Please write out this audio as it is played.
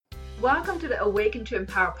Welcome to the Awaken to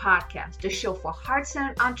Empower podcast, the show for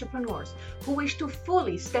heart-centered entrepreneurs who wish to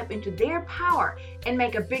fully step into their power and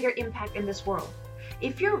make a bigger impact in this world.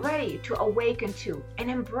 If you're ready to awaken to and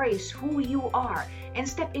embrace who you are and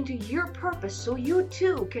step into your purpose so you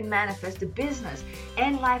too can manifest the business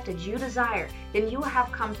and life that you desire, then you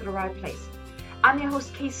have come to the right place. I'm your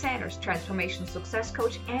host, Kay Sanders, Transformation Success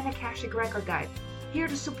Coach and Akashic Record Guide, here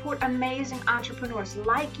to support amazing entrepreneurs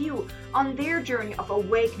like you on their journey of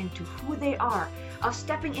awakening to who they are, of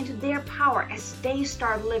stepping into their power as they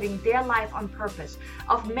start living their life on purpose,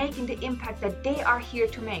 of making the impact that they are here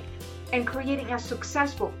to make, and creating a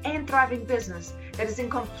successful and thriving business that is in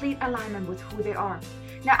complete alignment with who they are.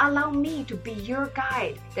 Now allow me to be your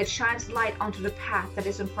guide that shines light onto the path that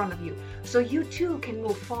is in front of you, so you too can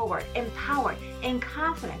move forward, empowered and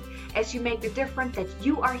confident as you make the difference that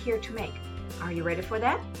you are here to make. Are you ready for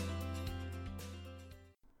that?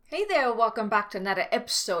 Hey there, welcome back to another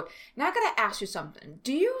episode. Now I gotta ask you something.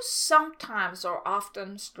 Do you sometimes or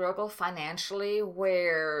often struggle financially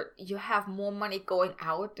where you have more money going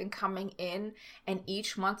out than coming in, and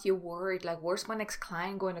each month you're worried, like, where's my next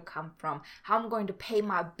client going to come from? How am I going to pay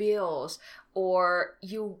my bills? Or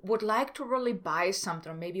you would like to really buy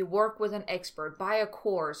something, or maybe work with an expert, buy a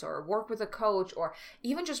course, or work with a coach, or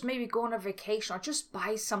even just maybe go on a vacation, or just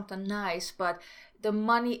buy something nice, but the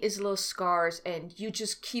money is a little scarce and you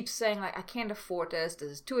just keep saying, like, I can't afford this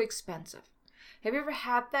is too expensive. Have you ever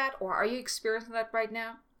had that, or are you experiencing that right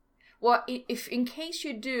now? Well, if in case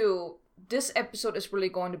you do, this episode is really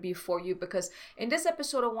going to be for you, because in this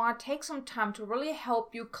episode, I want to take some time to really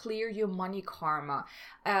help you clear your money karma.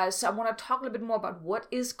 So I want to talk a little bit more about what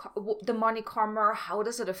is the money karma, how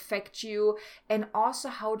does it affect you, and also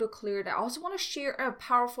how to clear it. I also want to share a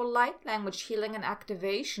powerful light language healing and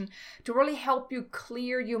activation to really help you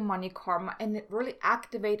clear your money karma and really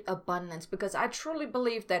activate abundance, because I truly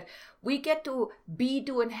believe that we get to be,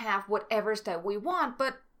 do, and have whatever that we want,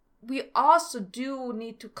 but we also do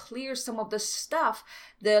need to clear some of the stuff,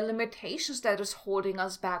 the limitations that is holding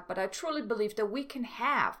us back. But I truly believe that we can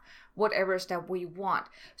have whatever is that we want.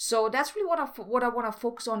 So that's really what I want to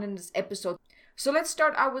focus on in this episode. So let's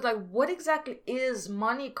start out with, like, what exactly is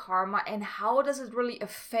money karma and how does it really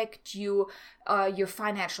affect you, your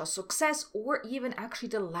financial success, or even actually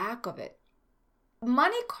the lack of it?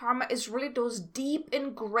 Money karma is really those deep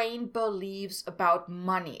ingrained beliefs about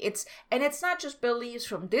money. It's not just beliefs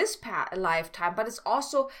from this lifetime, but it's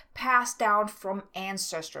also passed down from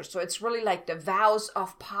ancestors. So it's really like the vows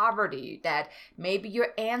of poverty that maybe your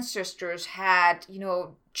ancestors had,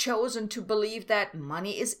 chosen to believe that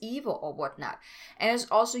money is evil or whatnot. And it's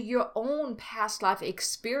also your own past life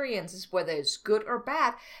experiences, whether it's good or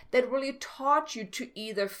bad, that really taught you to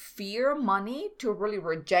either fear money, to really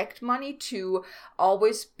reject money, to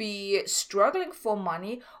always be struggling for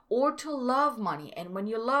money, or to love money. And when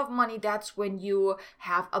you love money, that's when you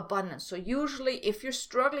have abundance. So usually if you're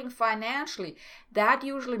struggling financially, that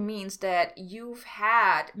usually means that you've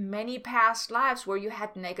had many past lives where you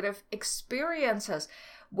had negative experiences.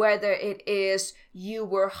 Whether it is you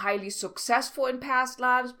were highly successful in past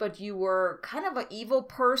lives, but you were kind of an evil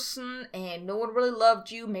person and no one really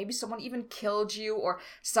loved you. Maybe someone even killed you or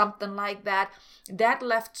something like that. That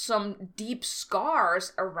left some deep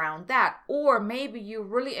scars around that. Or maybe you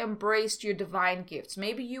really embraced your divine gifts.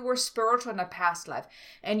 Maybe you were spiritual in a past life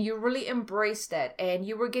and you really embraced that and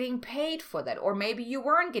you were getting paid for that. Or maybe you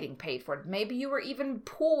weren't getting paid for it. Maybe you were even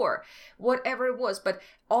poor, whatever it was. But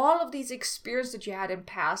all of these experiences that you had in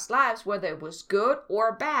past lives, whether it was good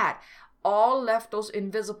or bad, all left those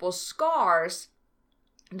invisible scars,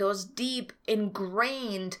 those deep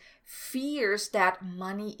ingrained fears that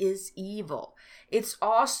money is evil. It's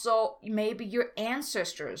also maybe your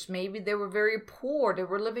ancestors. Maybe they were very poor. They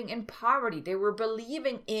were living in poverty. They were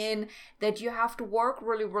believing in that you have to work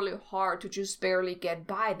really, really hard to just barely get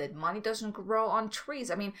by, that money doesn't grow on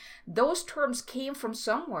trees. I mean, those terms came from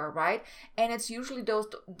somewhere, right? And it's usually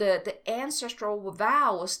the ancestral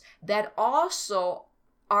vows that also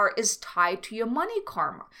is tied to your money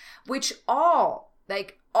karma, which all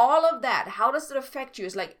of that, how does it affect you?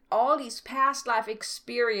 Is like all these past life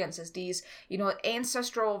experiences, these,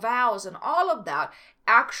 ancestral vows and all of that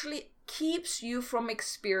actually keeps you from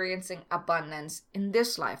experiencing abundance in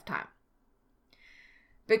this lifetime.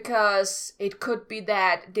 Because it could be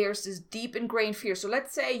that there's this deep ingrained fear. So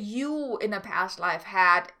let's say you in a past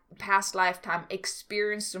lifetime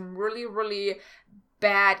experienced some really, really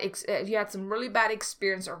bad, you had some really bad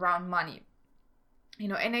experience around money.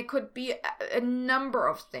 And it could be a number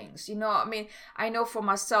of things. I know for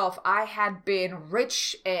myself, I had been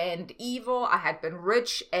rich and evil. I had been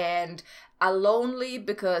rich and lonely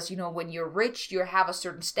because, when you're rich, you have a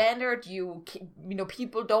certain standard.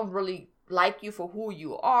 People don't really like you for who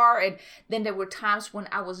you are. And then there were times when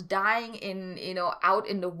I was dying out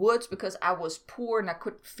in the woods because I was poor and I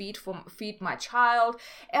couldn't feed my child.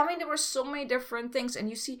 There were so many different things. And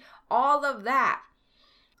you see all of that.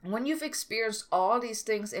 When you've experienced all these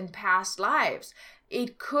things in past lives, you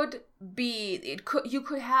could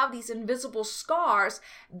have these invisible scars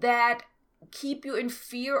that keep you in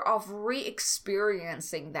fear of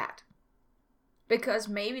re-experiencing that. Because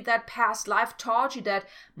maybe that past life taught you that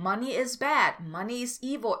money is bad, money is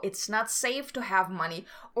evil, it's not safe to have money.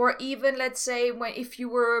 Or even, let's say, if you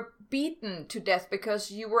were beaten to death because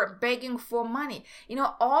you were begging for money.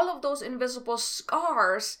 All of those invisible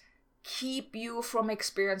scars keep you from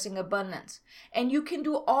experiencing abundance. And you can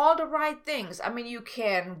do all the right things. You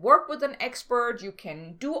can work with an expert, you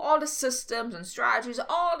can do all the systems and strategies,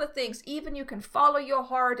 all the things. Even you can follow your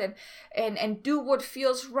heart and do what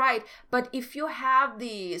feels right. But if you have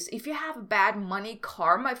bad money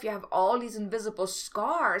karma, if you have all these invisible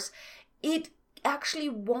scars, it actually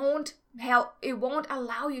won't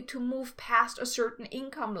allow you to move past a certain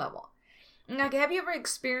income level. Like, have you ever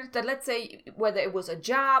experienced that, let's say, whether it was a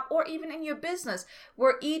job or even in your business,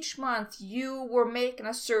 where each month you were making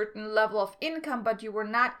a certain level of income, but you were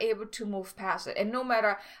not able to move past it? And no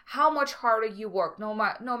matter how much harder you worked, no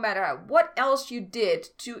matter what else you did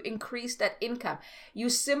to increase that income, you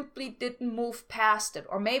simply didn't move past it.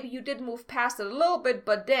 Or maybe you did move past it a little bit,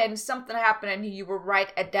 but then something happened and you were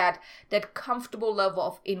right at that comfortable level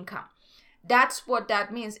of income. That's what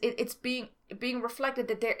that means. It's being reflected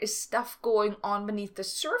that there is stuff going on beneath the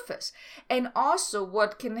surface. And also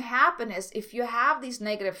what can happen is, if you have these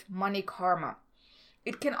negative money karma,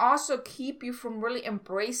 it can also keep you from really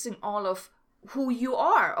embracing all of who you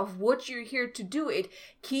are, of what you're here to do. It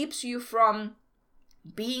keeps you from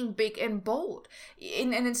being big and bold.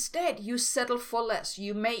 And instead, you settle for less.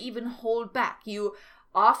 You may even hold back. You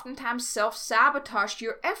oftentimes self-sabotage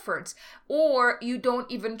your efforts, or you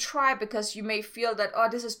don't even try because you may feel that,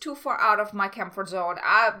 this is too far out of my comfort zone.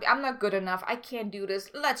 I'm not good enough. I can't do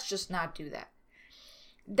this. Let's just not do that.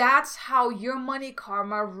 That's how your money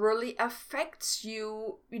karma really affects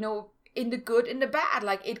you, in the good and the bad.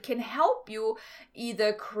 Like, it can help you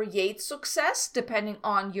either create success depending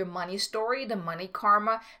on your money story, the money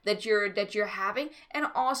karma that you're having, and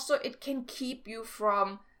also it can keep you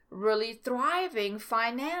from really thriving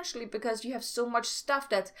financially because you have so much stuff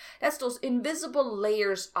that's those invisible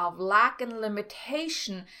layers of lack and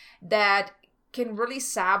limitation that can really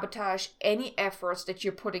sabotage any efforts that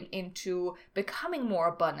you're putting into becoming more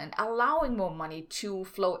abundant, allowing more money to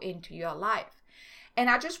flow into your life. And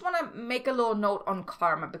I just want to make a little note on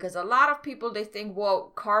karma, because a lot of people, they think,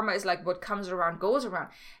 well, karma is like what comes around goes around.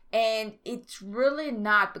 And it's really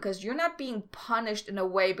not, because you're not being punished in a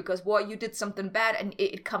way because, you did something bad and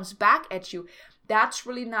it comes back at you. That's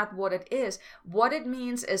really not what it is. What it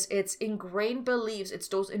means is it's ingrained beliefs. It's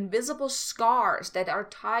those invisible scars that are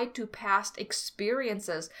tied to past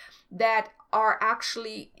experiences that are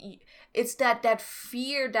actually, it's that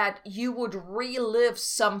fear that you would relive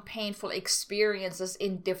some painful experiences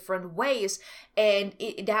in different ways. And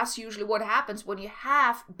that's usually what happens when you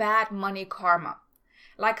have bad money karma.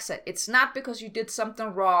 Like I said, it's not because you did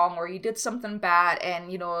something wrong or you did something bad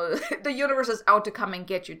and, the universe is out to come and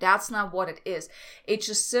get you. That's not what it is. It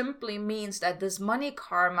just simply means that this money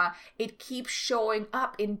karma, it keeps showing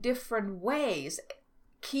up in different ways,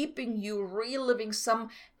 keeping you reliving some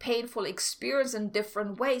painful experience in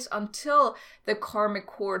different ways until the karmic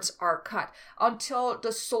cords are cut, until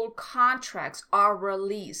the soul contracts are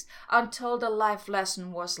released, until the life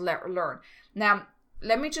lesson was learned. Now,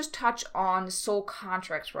 let me just touch on soul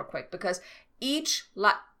contracts real quick, because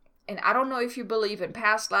and I don't know if you believe in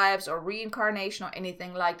past lives or reincarnation or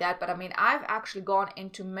anything like that, but I've actually gone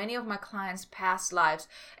into many of my clients' past lives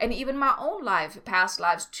and even my own past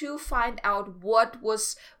lives to find out what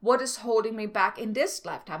is holding me back in this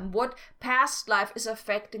lifetime, what past life is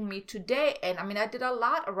affecting me today. And I did a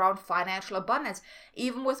lot around financial abundance,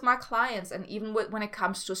 even with my clients and even when it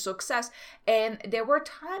comes to success. And there were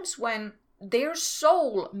times when their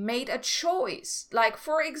soul made a choice. Like,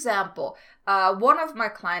 for example, one of my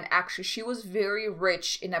clients, actually, she was very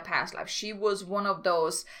rich in a past life. She was one of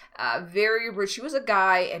those very rich. She was a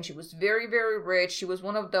guy and she was very, very rich. She was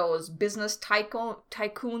one of those business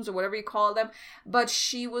tycoons or whatever you call them. But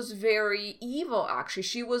she was very evil, actually.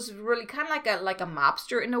 She was really kind of like a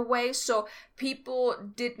mobster in a way. So people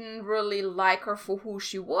didn't really like her for who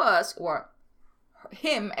she was, or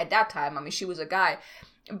him at that time. I mean, she was a guy.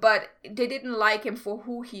 But they didn't like him for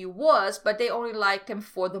who he was, but they only liked him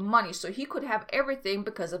for the money. So he could have everything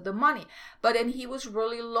because of the money. But then he was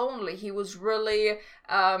really lonely. He was really,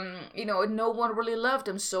 no one really loved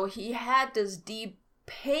him. So he had this deep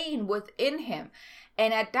pain within him.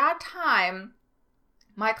 And at that time,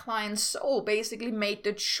 my client's soul basically made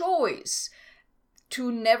the choice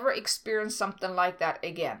to never experience something like that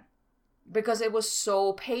again. Because it was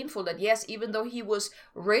so painful that, yes, even though he was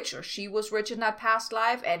rich or she was rich in that past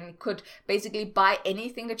life and could basically buy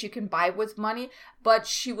anything that you can buy with money, but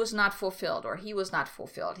she was not fulfilled, or he was not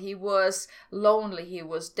fulfilled. He was lonely. He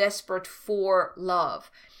was desperate for love.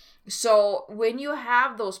 So when you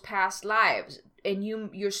have those past lives and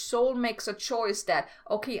your soul makes a choice that,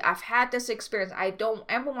 okay, I've had this experience, I don't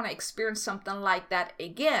ever want to experience something like that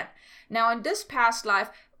again. Now, in this past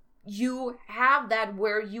life, you have that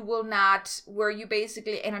where you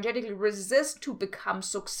basically energetically resist to become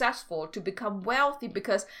successful, to become wealthy,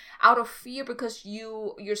 because out of fear, because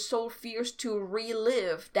your soul fears to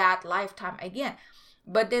relive that lifetime again.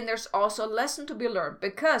 But then there's also a lesson to be learned,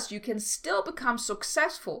 because you can still become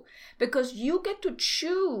successful, because you get to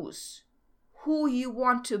choose who you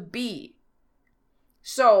want to be.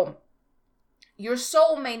 So your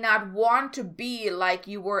soul may not want to be like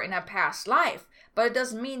you were in a past life, but it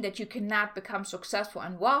doesn't mean that you cannot become successful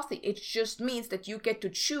and wealthy. It just means that you get to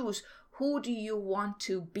choose, who do you want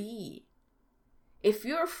to be. If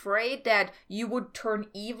you're afraid that you would turn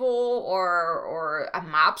evil or a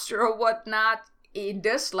mobster or whatnot in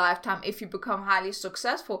this lifetime if you become highly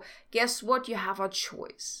successful, guess what? You have a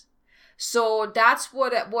choice. So that's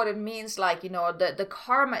what it means. Like, the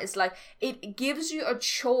karma is like, it gives you a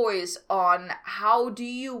choice on how do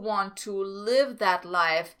you want to live that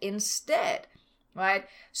life instead. Right?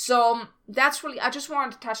 So that's really, I just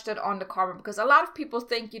wanted to touch that on the karma, because a lot of people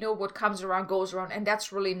think, what comes around goes around, and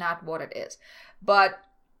that's really not what it is. But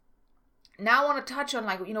now I want to touch on,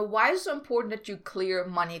 why is it so important that you clear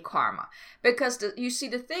money karma? Because you see,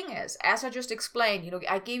 the thing is, as I just explained,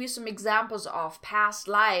 I gave you some examples of past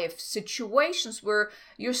life situations where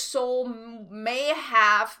your soul may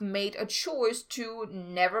have made a choice to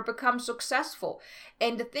never become successful.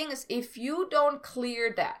 And the thing is, if you don't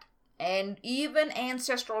clear that, and even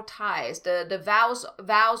ancestral ties, the vows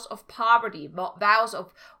of poverty, vows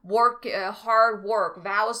of work, hard work,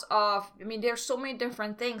 vows of, there's so many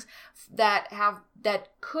different things that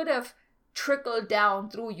could have trickled down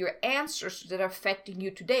through your ancestors that are affecting you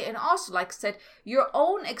today. And also, like I said, your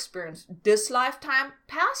own experience, this lifetime,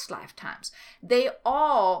 past lifetimes, they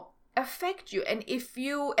all affect you. And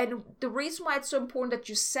the reason why it's so important that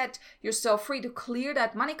you set yourself free to clear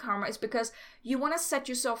that money karma is because you want to set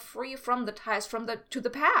yourself free from the ties to the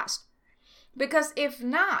past. Because if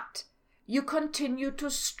not, you continue to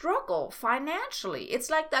struggle financially. It's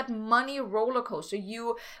like that money roller coaster.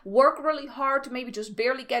 You work really hard to maybe just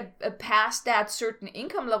barely get past that certain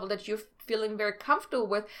income level that you're feeling very comfortable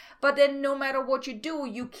with, but then no matter what you do,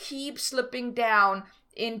 you keep slipping down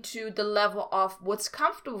into the level of what's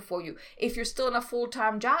comfortable for you. If you're still in a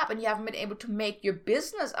full-time job and you haven't been able to make your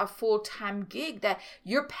business a full-time gig, that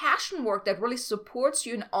your passion work that really supports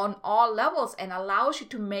you on all levels and allows you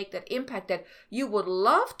to make that impact that you would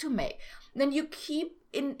love to make, then you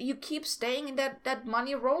keep staying in that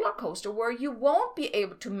money roller coaster where you won't be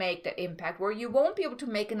able to make that impact, where you won't be able to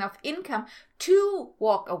make enough income to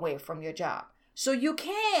walk away from your job. So you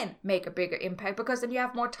can make a bigger impact, because then you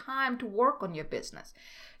have more time to work on your business.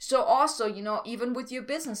 So also, even with your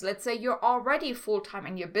business, let's say you're already full-time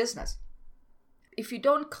in your business. If you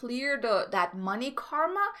don't clear that money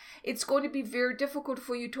karma, it's going to be very difficult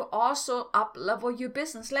for you to also up-level your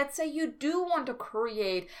business. Let's say you do want to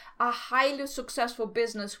create a highly successful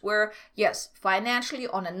business where, yes, financially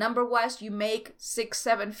on a number-wise, you make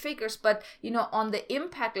 6-7 figures, but, on the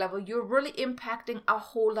impact level, you're really impacting a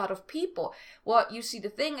whole lot of people. Well, you see, the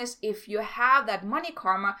thing is, if you have that money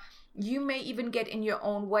karma, you may even get in your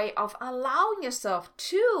own way of allowing yourself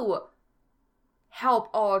to help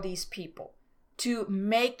all these people, to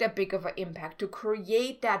make that big of an impact, to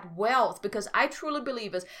create that wealth. Because I truly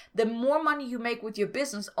believe is the more money you make with your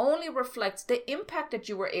business only reflects the impact that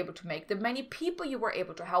you were able to make, the many people you were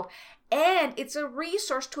able to help, and it's a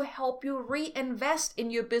resource to help you reinvest in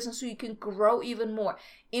your business so you can grow even more,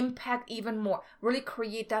 impact even more, really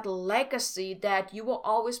create that legacy that you will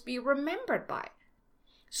always be remembered by.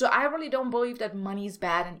 So I really don't believe that money is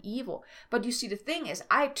bad and evil. But you see, the thing is,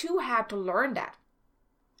 I too had to learn that.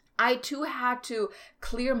 I too had to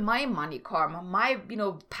clear my money karma, my,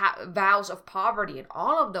 vows of poverty and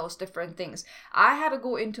all of those different things. I had to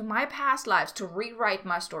go into my past lives to rewrite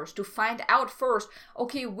my stories, to find out first,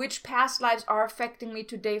 okay, which past lives are affecting me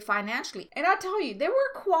today financially. And I'll tell you, there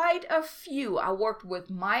were quite a few. I worked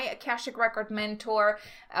with my Akashic Record mentor,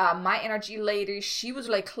 my energy lady. She was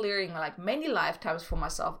like clearing like many lifetimes for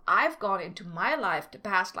myself. I've gone into my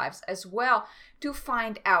past lives as well to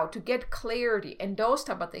find out, to get clarity and those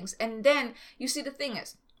type of things. And then you see, the thing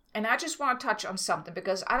is, and I just want to touch on something,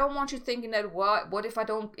 because I don't want you thinking that what if I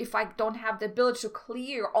don't have the ability to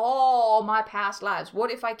clear all my past lives? What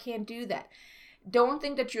if I can't do that? Don't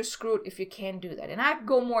think that you're screwed if you can't do that. And I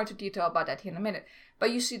go more into detail about that here in a minute. But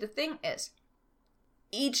you see, the thing is,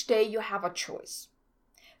 each day you have a choice.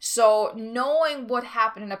 So knowing what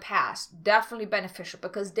happened in the past, definitely beneficial,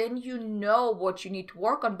 because then you know what you need to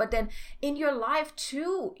work on. But then in your life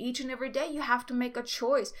too, each and every day, you have to make a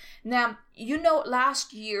choice. Now,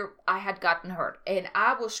 last year I had gotten hurt and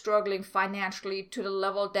I was struggling financially to the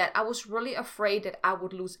level that I was really afraid that I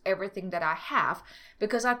would lose everything that I have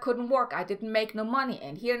because I couldn't work. I didn't make no money.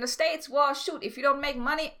 And here in the States, well, shoot, if you don't make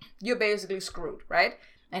money, you're basically screwed, right?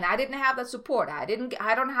 And I didn't have that support. I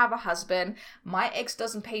don't have a husband. My ex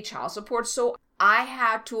doesn't pay child support. So I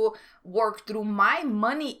had to work through my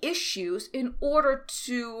money issues in order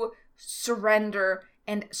to surrender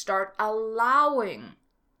and start allowing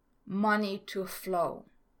money to flow.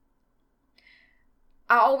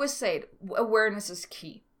 I always say awareness is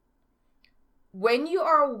key. When you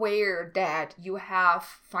are aware that you have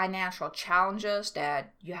financial challenges,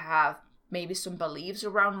 that you have maybe some beliefs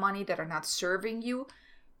around money that are not serving you,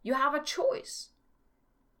 you have a choice.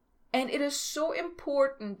 And it is so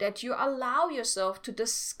important that you allow yourself to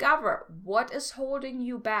discover what is holding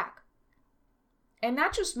you back. And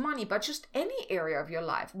not just money, but just any area of your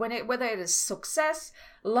life. Whether it is success,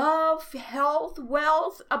 love, health,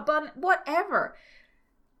 wealth, abundance, whatever.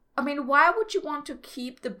 I mean, why would you want to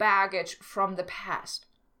keep the baggage from the past?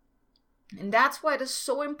 And that's why it is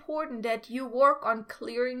so important that you work on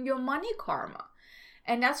clearing your money karma.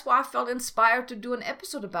 And that's why I felt inspired to do an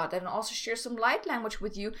episode about that and also share some light language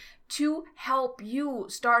with you to help you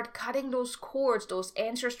start cutting those cords, those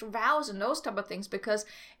ancestral vows and those type of things, because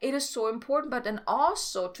it is so important. But then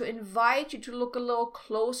also to invite you to look a little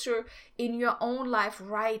closer in your own life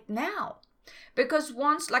right now. Because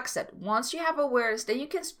once you have awareness, then you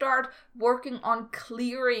can start working on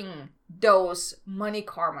clearing those money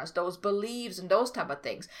karmas, those beliefs and those type of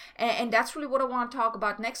things. And that's really what I want to talk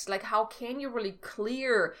about next. Like, how can you really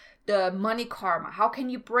clear the money karma? How can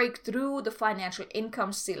you break through the financial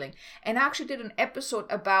income ceiling? And I actually did an episode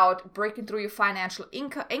about breaking through your financial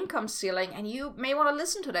income ceiling, and you may want to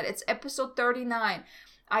listen to that. It's episode 39.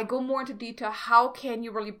 I go more into detail. How can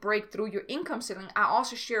you really break through your income ceiling? I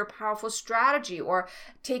also share a powerful strategy or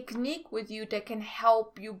technique with you that can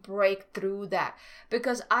help you break through that.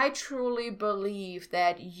 Because I truly believe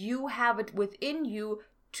that you have it within you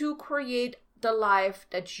to create the life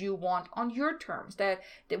that you want on your terms, that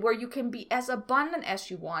where you can be as abundant as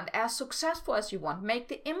you want, as successful as you want, make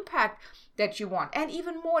the impact that you want, and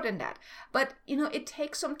even more than that. But it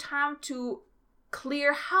takes some time to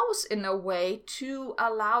clear house in a way to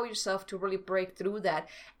allow yourself to really break through that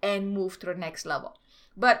and move to the next level.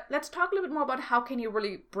 But let's talk a little bit more about how can you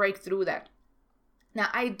really break through that. Now,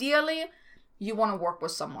 ideally, you want to work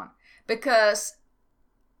with someone, because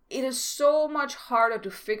it is so much harder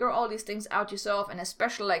to figure all these things out yourself. And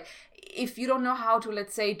especially like if you don't know how to,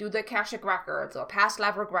 let's say, do the Akashic Records or past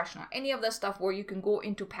life regression or any of that stuff where you can go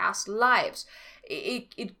into past lives,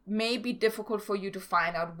 it may be difficult for you to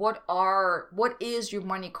find out what is your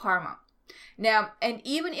money karma. Now, and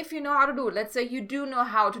even if you know how to do it, let's say you do know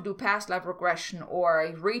how to do past life regression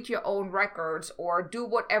or read your own records or do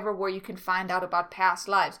whatever where you can find out about past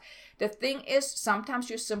lives. The thing is, sometimes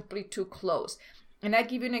you're simply too close. And I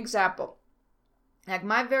give you an example. Like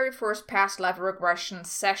my very first past life regression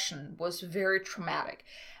session was very traumatic.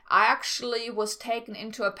 I actually was taken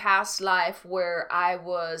into a past life where I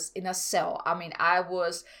was in a cell. I mean,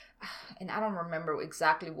 and I don't remember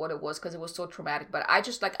exactly what it was because it was so traumatic, but I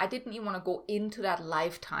didn't even want to go into that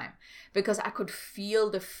lifetime because I could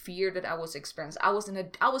feel the fear that I was experiencing. I was in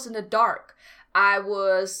the dark. I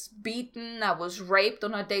was beaten. I was raped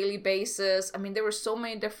on a daily basis. I mean, there were so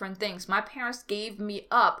many different things. My parents gave me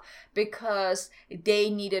up because they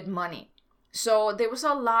needed money. So there was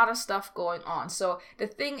a lot of stuff going on. So the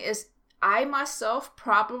thing is, I myself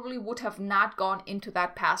probably would have not gone into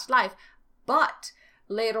that past life. But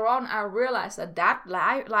later on, I realized that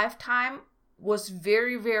lifetime was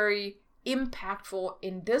very, very impactful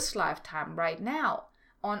in this lifetime right now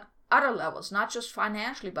on other levels, not just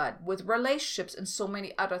financially, but with relationships and so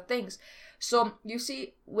many other things. So you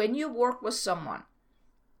see, when you work with someone,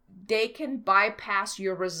 they can bypass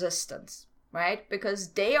your resistance, right?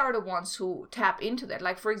 Because they are the ones who tap into that.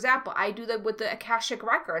 Like, for example, I do that with the Akashic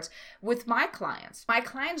Records with my clients. My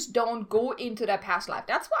clients don't go into that past life.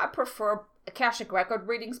 That's why I prefer Akashic Record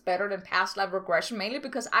readings better than past life regression, mainly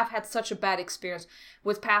because I've had such a bad experience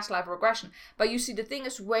with past life regression. But you see, the thing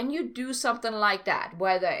is, when you do something like that,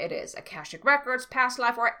 whether it is Akashic Records, past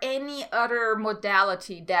life, or any other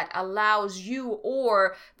modality that allows you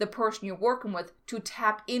or the person you're working with to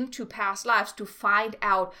tap into past lives to find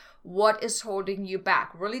out what is holding you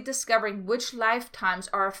back, really discovering which lifetimes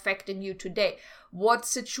are affecting you today. What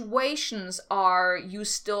situations are you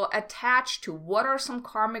still attached to? What are some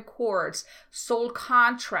karmic cords, soul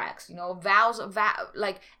contracts, vows,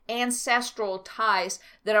 like ancestral ties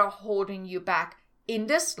that are holding you back in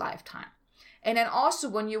this lifetime? And then also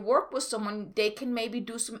when you work with someone, they can maybe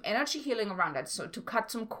do some energy healing around that. So to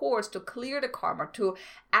cut some cords, to clear the karma, to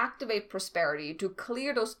activate prosperity, to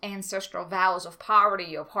clear those ancestral vows of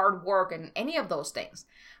poverty, of hard work, and any of those things,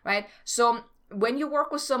 right? So when you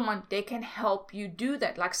work with someone, they can help you do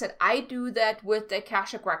that. Like I said, I do that with the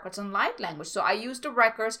Akashic Records and light language. So I use the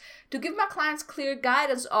records to give my clients clear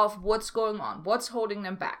guidance of what's going on, what's holding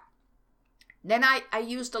them back. Then I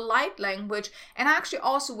use the light language, and actually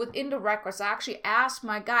also within the records, I actually ask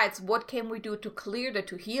my guides, what can we do to clear that,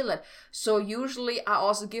 to heal it? So usually I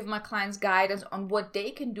also give my clients guidance on what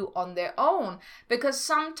they can do on their own, because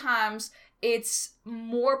sometimes it's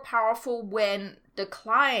more powerful when the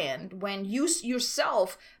client, when you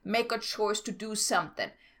yourself make a choice to do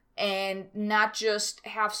something and not just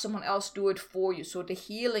have someone else do it for you. So the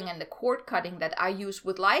healing and the cord cutting that I use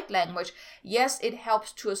with light language, yes, it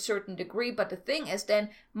helps to a certain degree, but the thing is then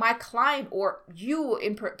my client or you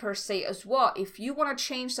in per se as well, if you want to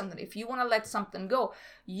change something, if you want to let something go,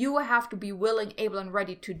 you have to be willing, able, and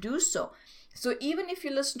ready to do so. So even if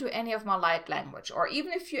you listen to any of my light language, or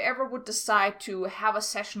even if you ever would decide to have a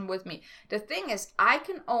session with me, the thing is, I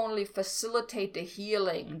can only facilitate the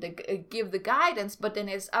healing, give the guidance, but then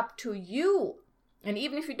it's up to you. And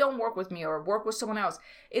even if you don't work with me or work with someone else,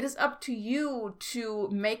 it is up to you to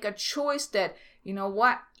make a choice that, you know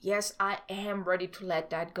what, yes, I am ready to let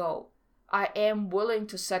that go. I am willing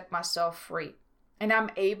to set myself free. And I'm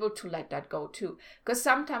able to let that go too. Because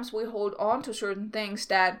sometimes we hold on to certain things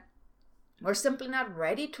that we're simply not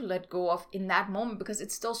ready to let go of in that moment because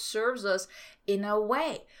it still serves us in a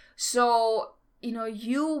way. So,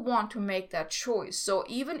 you want to make that choice. So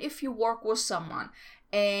even if you work with someone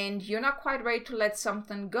and you're not quite ready to let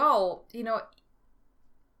something go,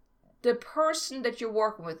 the person that you're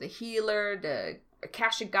working with, the healer, the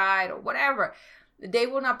Akashic guide, or whatever, they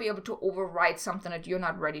will not be able to override something that you're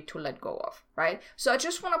not ready to let go of, right? So I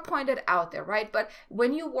just want to point it out there, right? But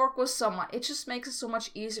when you work with someone, it just makes it so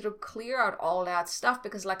much easier to clear out all that stuff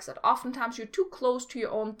because, like I said, oftentimes you're too close to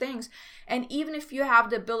your own things. And even if you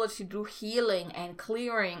have the ability to do healing and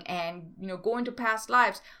clearing and, go into past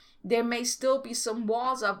lives, there may still be some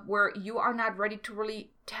walls up where you are not ready to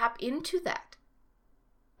really tap into that.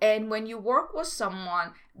 And when you work with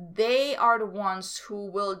someone, they are the ones who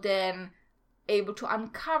will then able to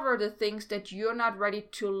uncover the things that you're not ready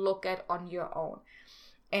to look at on your own.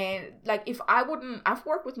 And like I've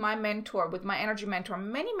worked with my mentor, with my energy mentor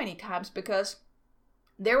many, many times because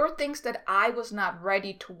there were things that I was not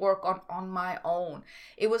ready to work on my own.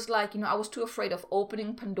 It was like, I was too afraid of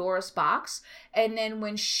opening Pandora's box. And then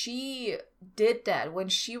when she did that, when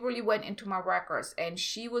she really went into my records and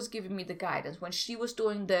she was giving me the guidance, when she was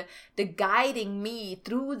doing the guiding me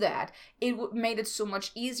through that, it made it so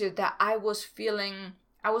much easier that I was feeling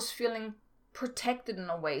protected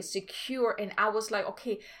in a way, secure. And I was like,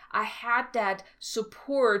 okay, I had that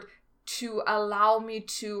support to allow me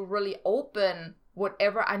to really open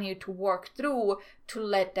whatever I need to work through to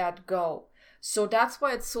let that go. So that's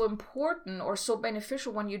why it's so important or so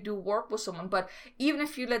beneficial when you do work with someone. But even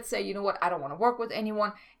if you, let's say, I don't want to work with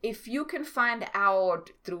anyone, if you can find out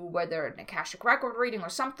through whether an Akashic Record reading or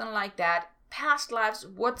something like that, past lives,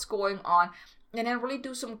 what's going on, and then really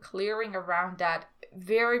do some clearing around that,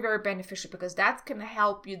 very, very beneficial because that's going to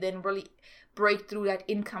help you then really break through that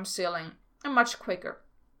income ceiling much quicker.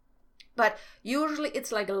 But usually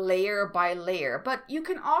it's like layer by layer. But you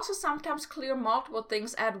can also sometimes clear multiple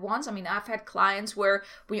things at once. I mean, I've had clients where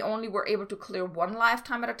we only were able to clear one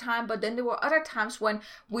lifetime at a time. But then there were other times when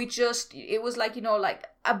it was like, like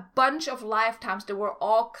a bunch of lifetimes that were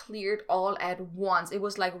all cleared all at once. It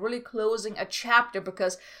was like really closing a chapter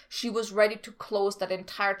because she was ready to close that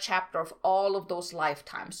entire chapter of all of those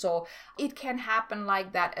lifetimes. So it can happen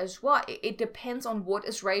like that as well. It depends on what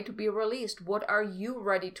is ready to be released. What are you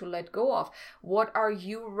ready to let go of? What are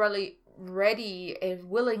you really ready and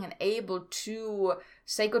willing and able to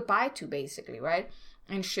say goodbye to, basically, right?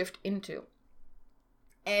 And shift into.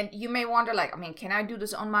 And you may wonder, like, can I do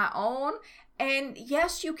this on my own? And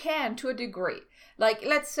yes, you can, to a degree. Like,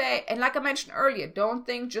 let's say, and like I mentioned earlier, don't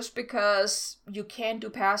think just because you can't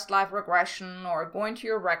do past life regression or go into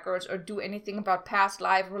your records or do anything about past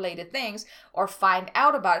life related things or find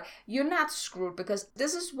out about it, you're not screwed, because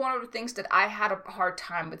this is one of the things that I had a hard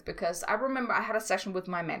time with, because I remember I had a session with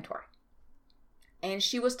my mentor. And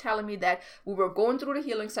she was telling me that we were going through the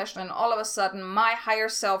healing session, and all of a sudden my higher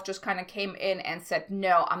self just kind of came in and said,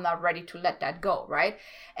 no, I'm not ready to let that go, right?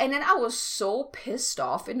 And then I was so pissed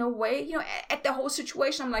off in a way, at the whole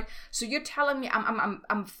situation. I'm like, so you're telling me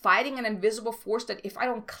I'm fighting an invisible force that if I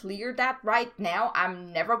don't clear that right now,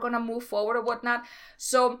 I'm never going to move forward or whatnot?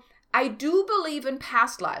 So I do believe in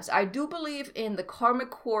past lives. I do believe in the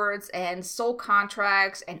karmic cords and soul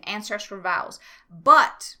contracts and ancestral vows.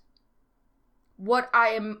 But what I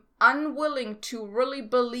am unwilling to really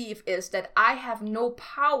believe is that I have no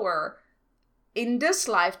power in this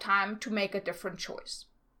lifetime to make a different choice.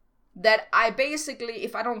 That I basically,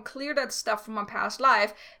 if I don't clear that stuff from my past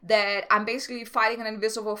life, that I'm basically fighting an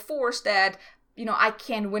invisible force that, I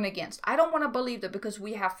can't win against. I don't want to believe that, because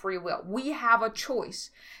we have free will. We have a choice.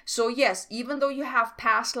 So yes, even though you have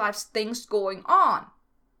past lives things going on,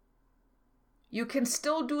 you can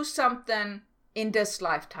still do something in this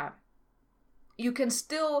lifetime. You can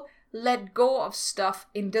still let go of stuff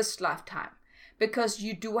in this lifetime, because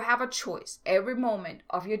you do have a choice. Every moment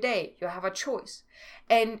of your day, you have a choice.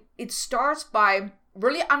 And it starts by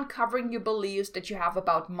really uncovering your beliefs that you have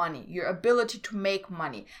about money, your ability to make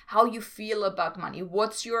money, how you feel about money,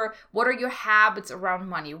 what are your habits around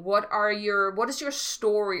money, what is your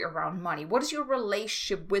story around money, what is your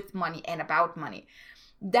relationship with money and about money.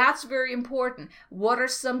 That's very important. What are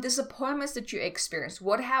some disappointments that you experienced?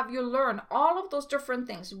 What have you learned? All of those different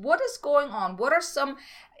things. What is going on? What are some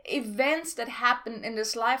events that happened in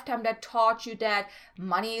this lifetime that taught you that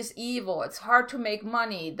money is evil, it's hard to make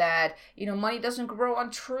money, that money doesn't grow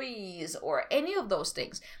on trees, or any of those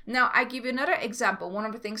things? Now, I give you another example. One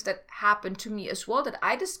of the things that happened to me as well that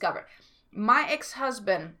I discovered. My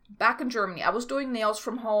ex-husband, back in Germany, I was doing nails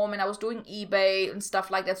from home and I was doing eBay and stuff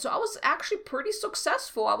like that. So I was actually pretty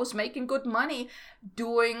successful. I was making good money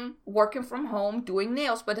working from home, doing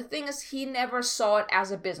nails. But the thing is, he never saw it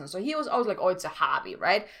as a business. So he was always like, oh, it's a hobby,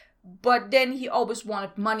 right? But then he always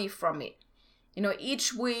wanted money from me.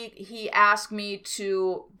 Each week he asked me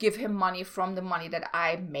to give him money from the money that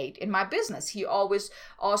I made in my business. He always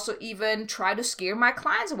also even tried to scare my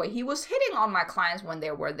clients away. He was hitting on my clients when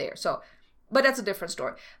they were there. But that's a different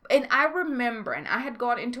story. And I remember, and I had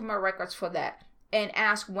gone into my records for that and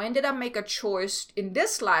asked, when did I make a choice in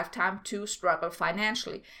this lifetime to struggle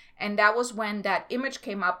financially? And that was when that image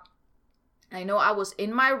came up. I know I was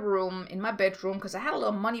in my room, in my bedroom, because I had a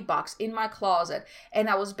little money box in my closet, and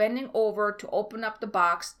I was bending over to open up the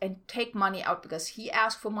box and take money out because he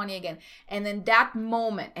asked for money again. And then that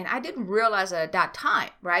moment, and I didn't realize it at that time,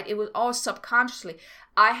 right? It was all subconsciously.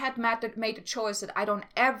 I had made a choice that I don't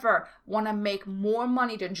ever want to make more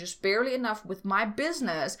money than just barely enough with my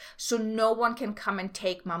business so no one can come and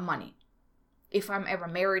take my money if I'm ever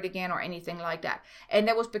married again or anything like that. And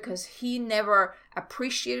that was because he never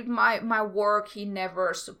appreciated my work. He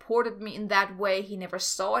never supported me in that way. He never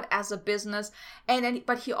saw it as a business.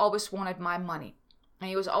 But he always wanted my money. And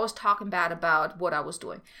he was always talking bad about what I was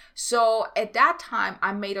doing. So at that time,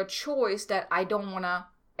 I made a choice that I don't want to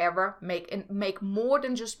ever make more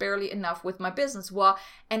than just barely enough with my business. Well,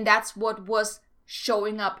 and that's what was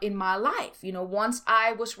showing up in my life. Once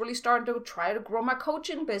I was really starting to try to grow my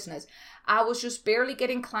coaching business, I was just barely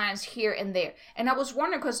getting clients here and there. And I was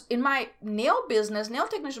wondering, because in my nail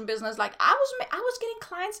technician business, like I was getting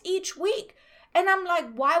clients each week. And I'm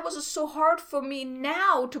like, why was it so hard for me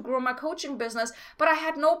now to grow my coaching business? But I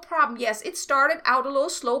had no problem. Yes, it started out a little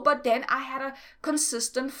slow, but then I had a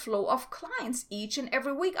consistent flow of clients each and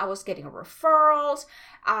every week. I was getting referrals.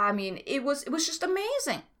 It was just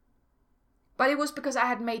amazing. But it was because I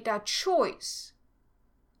had made that choice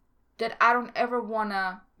that I don't ever want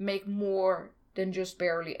to make more than just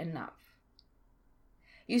barely enough.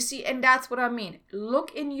 You see, and that's what I mean.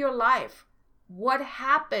 Look in your life. What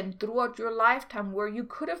happened throughout your lifetime where you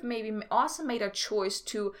could have maybe also made a choice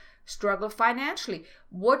to struggle financially?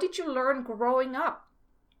 What did you learn growing up?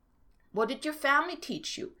 What did your family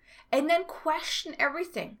teach you? And then question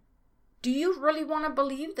everything. Do you really want to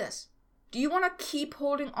believe this? Do you want to keep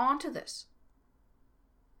holding on to this?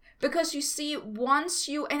 Because you see, once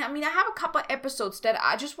you, and I have a couple of episodes that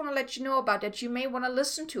I just want to let you know about that you may want to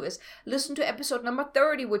listen to. Listen to episode number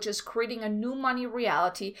 30, which is creating a new money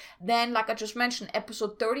reality. Then, like I just mentioned,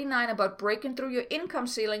 episode 39 about breaking through your income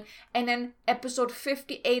ceiling. And then episode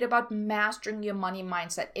 58 about mastering your money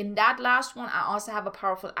mindset. In that last one, I also have a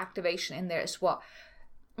powerful activation in there as well.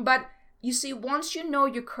 But you see, once you know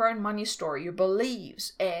your current money story, your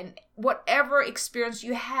beliefs, and whatever experience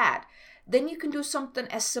you had, then you can do something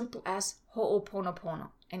as simple as Ho'oponopono.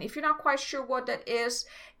 And if you're not quite sure what that is,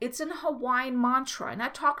 it's an Hawaiian mantra. And I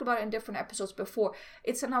talked about it in different episodes before.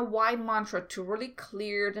 It's an Hawaiian mantra to really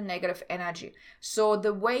clear the negative energy. So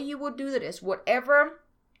the way you would do that is whatever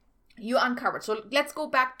you uncovered. So let's go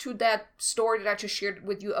back to that story that I just shared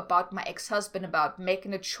with you about my ex-husband, about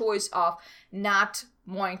making a choice of not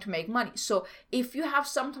wanting to make money. So if you have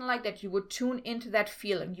something like that, you would tune into that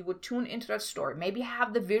feeling, you would tune into that story, maybe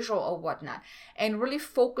have the visual or whatnot, and really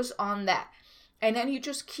focus on that. And then you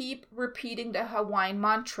just keep repeating the Hawaiian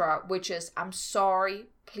mantra, which is, I'm sorry,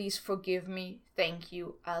 please forgive me, thank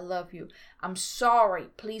you, I love you. I'm sorry,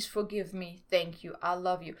 please forgive me, thank you, I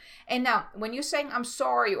love you. And now, when you're saying I'm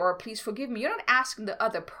sorry or please forgive me, you're not asking the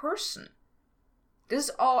other person. This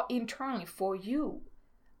is all internally for you.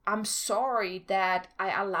 I'm sorry that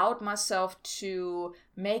I allowed myself to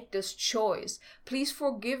make this choice. Please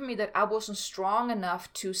forgive me that I wasn't strong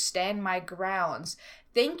enough to stand my grounds.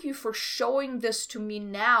 Thank you for showing this to me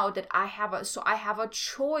now that I have a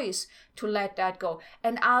choice to let that go.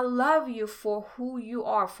 And I love you for who you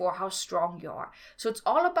are, for how strong you are. So it's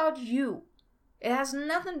all about you. It has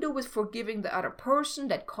nothing to do with forgiving the other person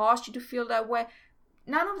that caused you to feel that way.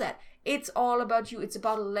 None of that. It's all about you. It's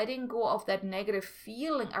about letting go of that negative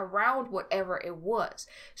feeling around whatever it was.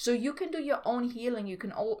 So you can do your own healing. You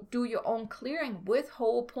can do your own clearing with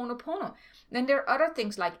Ho'oponopono. Then there are other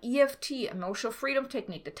things like EFT, Emotional Freedom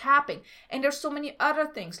Technique, the tapping. And there's so many other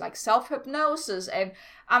things like self-hypnosis. And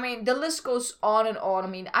the list goes on and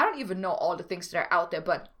on. I don't even know all the things that are out there,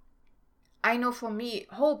 but I know for me,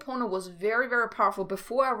 Ho'opono was very, very powerful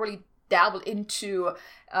before I really dabbled into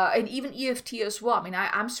and even EFT as well.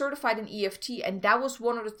 I'm certified in EFT, and that was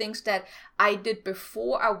one of the things that I did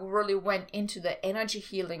before I really went into the energy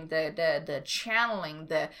healing, the channeling,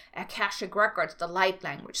 the Akashic records, the light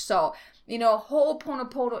language. So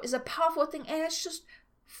Ho'oponopono is a powerful thing, and it's just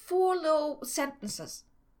 4 little sentences.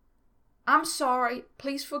 I'm sorry,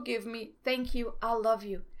 please forgive me, thank you, I love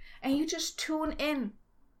you. And you just tune in.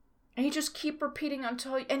 And you just keep repeating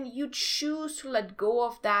and you choose to let go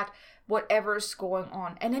of that, whatever is going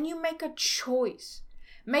on. And then you make a choice.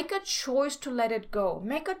 Make a choice to let it go.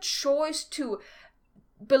 Make a choice to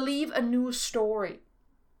believe a new story.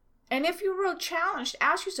 And if you're real challenged,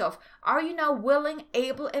 ask yourself, are you now willing,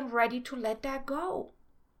 able, and ready to let that go?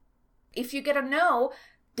 If you get a no,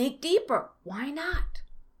 dig deeper. Why not?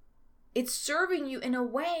 It's serving you in a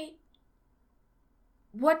way.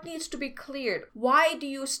 What needs to be cleared? Why do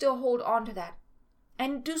you still hold on to that?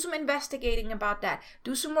 And do some investigating about that.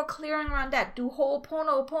 Do some more clearing around that. Do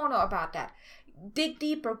Ho'oponopono about that. Dig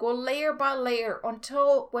deeper. Go layer by layer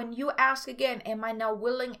until when you ask again, am I now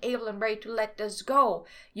willing, able, and ready to let this go?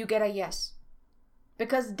 You get a yes.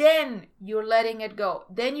 Because then you're letting it go.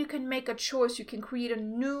 Then you can make a choice. You can create a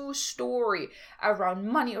new story around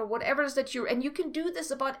money or whatever it is that and you can do this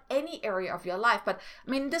about any area of your life. But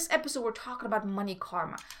in this episode, we're talking about money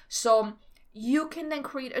karma. So you can then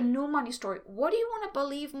create a new money story. What do you want to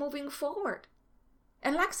believe moving forward?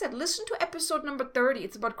 And like I said, listen to episode number 30.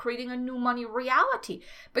 It's about creating a new money reality,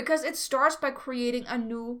 because it starts by creating a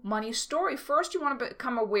new money story. First, you want to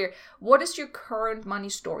become aware. What is your current money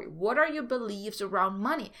story? What are your beliefs around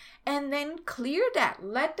money? And then clear that.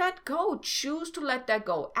 Let that go. Choose to let that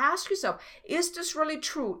go. Ask yourself, is this really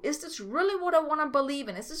true? Is this really what I want to believe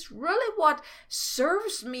in? Is this really what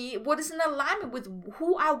serves me? What is in alignment with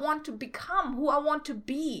who I want to become, who I want to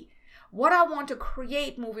be, what I want to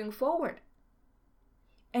create moving forward?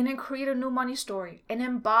 And then create a new money story and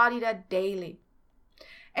embody that daily.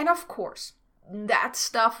 And of course, that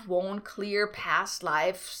stuff won't clear past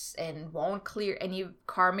lives and won't clear any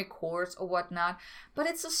karmic cords or whatnot. But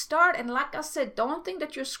it's a start. And like I said, don't think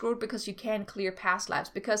that you're screwed because you can't clear past lives.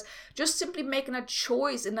 Because just simply making a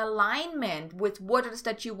choice in alignment with what it is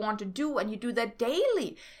that you want to do, and you do that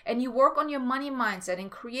daily, and you work on your money mindset and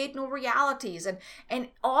create new realities. And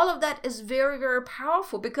all of that is very, very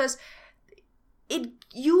powerful, because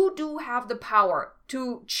you do have the power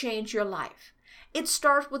to change your life. It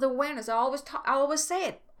starts with awareness. I always say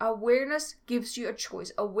it. Awareness gives you a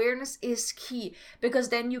choice. Awareness is key, because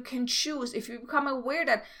then you can choose. If you become aware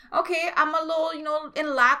that, okay, I'm a little,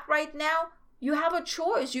 in lack right now, you have a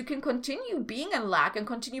choice. You can continue being in lack and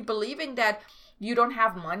continue believing that you don't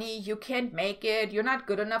have money, you can't make it, you're not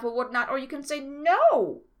good enough or whatnot. Or you can say,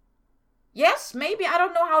 no. Yes, maybe I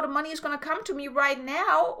don't know how the money is going to come to me right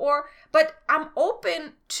now, but I'm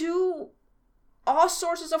open to all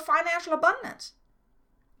sources of financial abundance.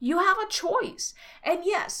 You have a choice. And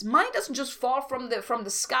yes, money doesn't just fall from the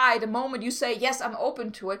sky the moment you say, yes, I'm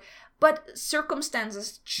open to it, but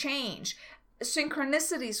circumstances change.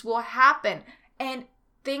 Synchronicities will happen and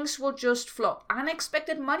things will just flow.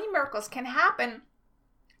 Unexpected money miracles can happen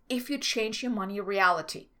if you change your money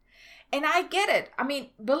reality. And I get it. I mean,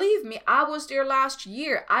 believe me, I was there last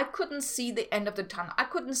year. I couldn't see the end of the tunnel. I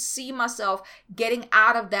couldn't see myself getting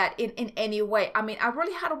out of that in any way. I mean, I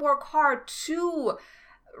really had to work hard to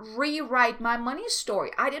rewrite my money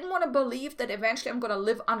story. I didn't want to believe that eventually I'm going to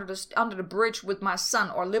live under the bridge with my son,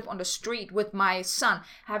 or live on the street with my son,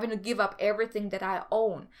 having to give up everything that I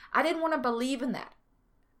own. I didn't want to believe in that.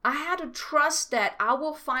 I had to trust that I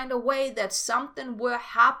will find a way, that something will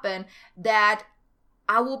happen, that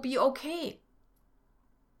I will be okay.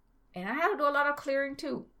 And I had to do a lot of clearing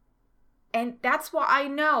too. And that's why I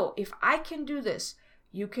know if I can do this,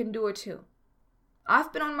 you can do it too.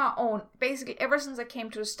 I've been on my own basically ever since I came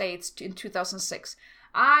to the States in 2006.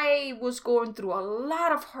 I was going through a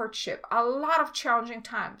lot of hardship, a lot of challenging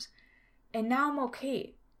times. And now I'm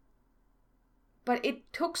okay. But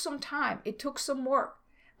it took some time. It took some work.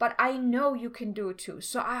 But I know you can do it too.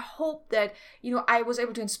 So I hope that, I was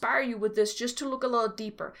able to inspire you with this, just to look a little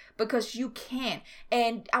deeper, because you can.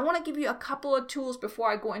 And I want to give you a couple of tools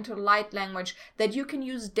before I go into light language that you can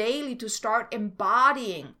use daily to start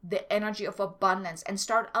embodying the energy of abundance and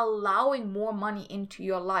start allowing more money into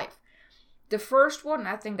your life. The first one,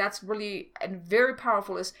 I think that's really and very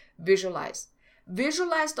powerful, is visualize.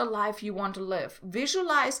 Visualize the life you want to live.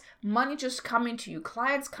 Visualize money just coming to you,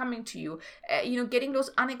 clients coming to you, getting those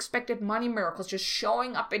unexpected money miracles just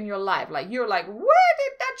showing up in your life. Like you're like, where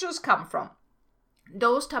did that just come from?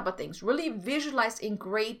 Those type of things. Really visualize in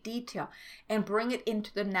great detail and bring it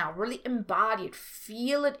into the now. Really embody it.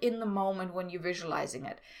 Feel it in the moment when you're visualizing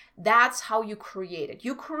it. That's how you create it.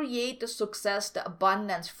 You create the success, the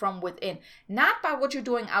abundance from within. Not by what you're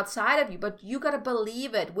doing outside of you, but you got to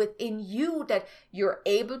believe it within you that you're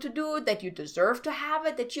able to do it, that you deserve to have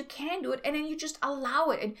it, that you can do it, and then you just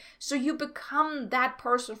allow it. And so you become that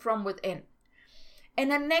person from within. And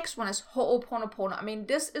the next one is Ho'oponopono. I mean,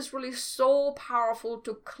 this is really so powerful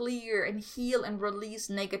to clear and heal and release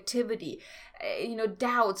negativity,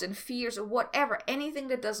 doubts and fears or whatever, anything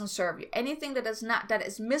that doesn't serve you, anything that is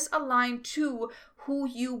misaligned to who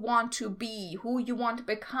you want to be, who you want to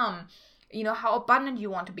become, how abundant you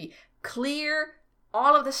want to be. Clear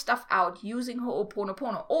all of this stuff out using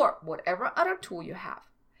Ho'oponopono or whatever other tool you have.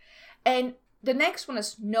 And the next one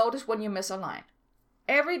is notice when you're misaligned.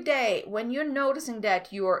 Every day, when you're noticing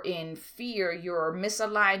that you're in fear, you're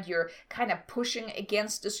misaligned, you're kind of pushing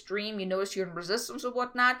against the stream, you notice you're in resistance or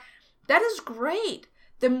whatnot, that is great.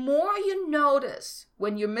 The more you notice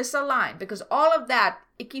when you're misaligned, because all of that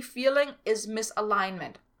icky feeling is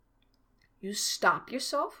misalignment, you stop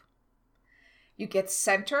yourself, you get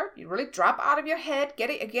centered, you really drop out of your head, get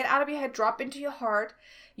out of your head, drop into your heart,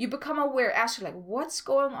 you become aware, ask you what's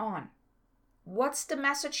going on? What's the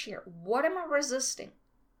message here? What am I resisting?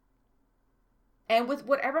 And with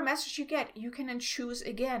whatever message you get, you can then choose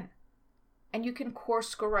again. And you can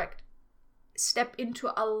course correct. Step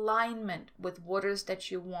into alignment with what it is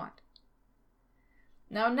that you want.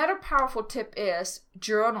 Now, another powerful tip is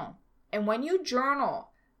journal. And when you journal,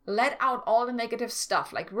 let out all the negative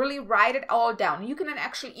stuff. Really write it all down. You can then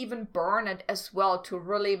actually even burn it as well to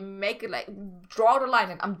really make it draw the line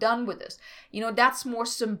and I'm done with this. That's more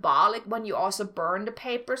symbolic when you also burn the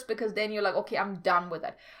papers, because then you're like, okay, I'm done with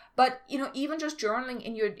it. But, even just journaling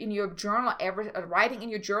in your journal, writing in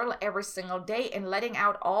your journal every single day and letting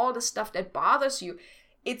out all the stuff that bothers you,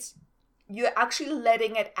 you're actually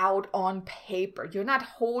letting it out on paper. You're not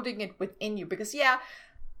holding it within you, because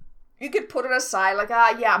you could put it aside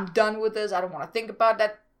I'm done with this. I don't want to think about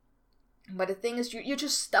that. But the thing is, you're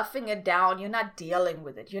just stuffing it down. You're not dealing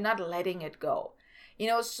with it. You're not letting it go.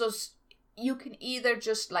 So you can either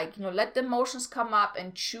just let the emotions come up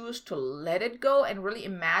and choose to let it go and really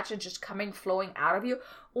imagine just flowing out of you,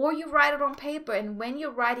 or you write it on paper. And when you're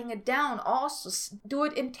writing it down, also do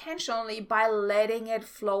it intentionally by letting it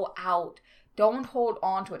flow out. Don't hold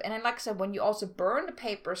on to it. And then, like I said, when you also burn the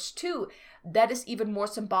papers too, that is even more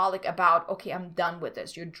symbolic about, okay, I'm done with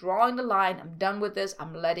this. You're drawing the line. I'm done with this.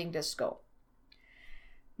 I'm letting this go.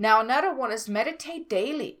 Now, another one is meditate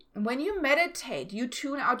daily. When you meditate, you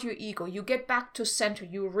tune out your ego. You get back to center.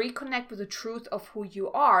 You reconnect with the truth of who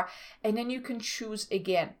you are. And then you can choose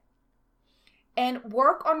again. And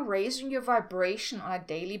work on raising your vibration on a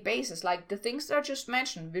daily basis. Like the things that I just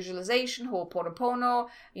mentioned. Visualization, Ho'oponopono,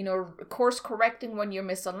 course correcting when you're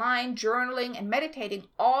misaligned, journaling, and meditating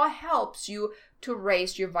all helps you to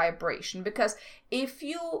raise your vibration. Because if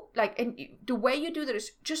you, the way you do that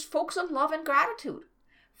is just focus on love and gratitude.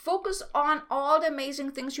 Focus on all the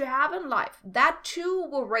amazing things you have in life. That too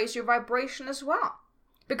will raise your vibration as well.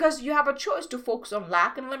 Because you have a choice to focus on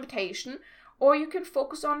lack and limitation, or you can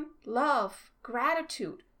focus on love,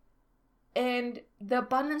 gratitude, and the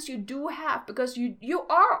abundance you do have, because you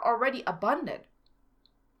are already abundant.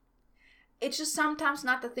 It's just sometimes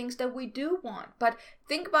not the things that we do want. But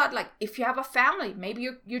think about, if you have a family, maybe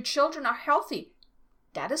your children are healthy.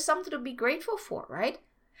 That is something to be grateful for, right?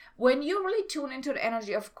 When you really tune into the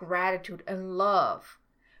energy of gratitude and love,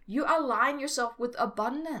 you align yourself with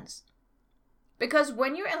abundance. Because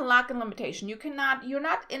when you're in lack and limitation, you're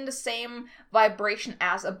not in the same vibration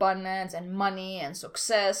as abundance and money and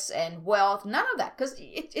success and wealth. None of that, because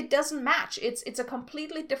it doesn't match. It's a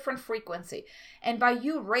completely different frequency. And by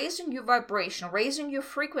you raising your vibration, raising your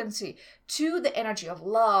frequency to the energy of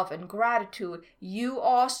love and gratitude, you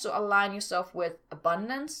also align yourself with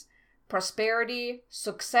abundance, prosperity,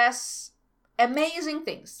 success, amazing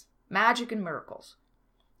things, magic and miracles.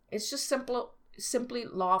 It's just simply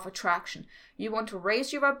law of attraction. You want to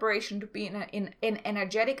raise your vibration to be in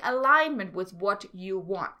energetic alignment with what you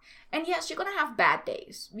want. And yes, you're going to have bad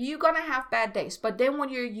days. But then when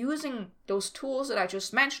you're using those tools that I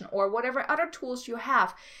just mentioned, or whatever other tools you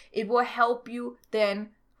have, it will help you then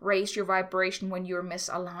raise your vibration when you're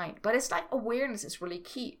misaligned. But it's like awareness is really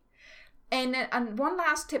key. And one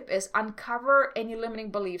last tip is uncover any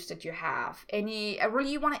limiting beliefs that you have.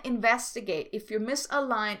 You want to investigate if you're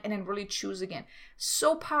misaligned and then really choose again.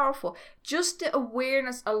 So powerful. Just the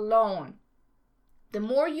awareness alone. The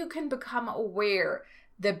more you can become aware,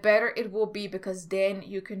 the better it will be, because then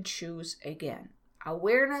you can choose again.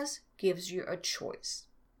 Awareness gives you a choice.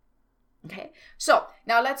 Okay, so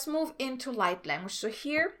now let's move into light language. So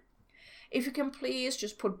here, if you can please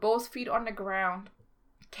just put both feet on the ground.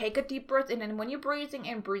 Take a deep breath in, and when you're breathing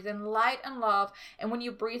in, breathe in light and love. And when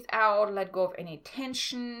you breathe out, let go of any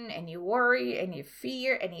tension, any worry, any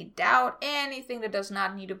fear, any doubt, anything that does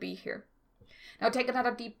not need to be here. Now take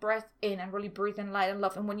another deep breath in and really breathe in light and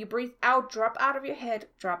love. And when you breathe out, drop out of your head,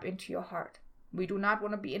 drop into your heart. We do not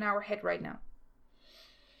want to be in our head right now.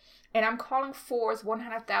 And I'm calling forth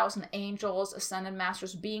 100,000 angels, ascended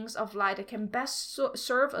masters, beings of light that can best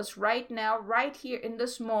serve us right now, right here in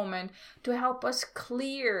this moment, to help us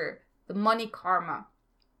clear the money karma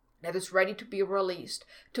that is ready to be released,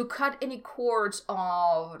 to cut any cords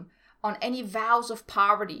on any vows of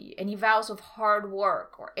poverty, any vows of hard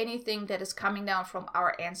work, or anything that is coming down from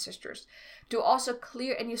our ancestors, to also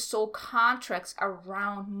clear any soul contracts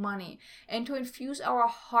around money, and to infuse our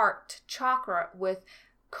heart chakra with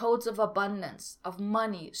codes of abundance, of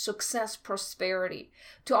money, success, prosperity,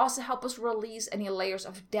 to also help us release any layers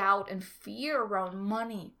of doubt and fear around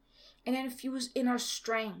money, and infuse inner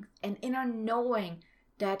strength and inner knowing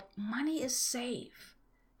that money is safe,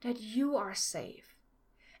 that you are safe,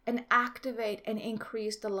 and activate and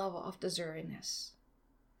increase the level of deservingness.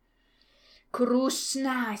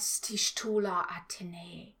 Kurusnas tishtula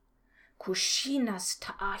atene, kushinas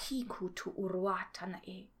ta'ahiku tu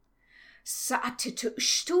urwatanae. Sa'atitu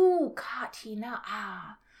shtu katina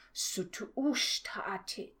a sutu ushta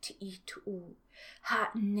ate itu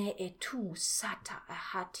ha ne etu sata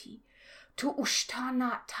ahati tu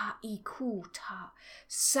ushtana ta ikuta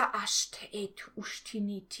sa'ashte etu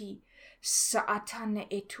ushtiniti sa'atane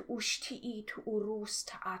etu ushti itu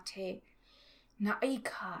urusta ate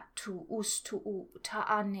naika tu ustu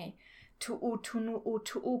taane tu utunu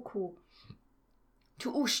utu uku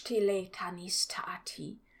tu ushtile tanista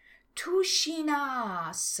ati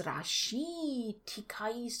Tushina srashi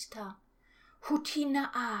tikaista hutina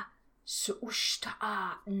a suushta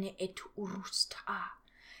a ne etu urusta a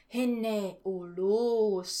hene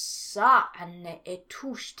ulu sa ne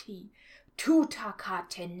etushti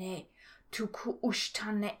tutakatene tuku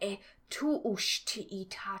ushtane e tu ushti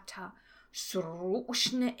itata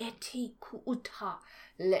surushne eti kuuta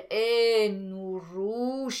le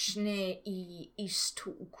nurushne I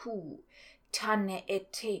istuku tane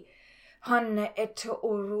ete Hanne et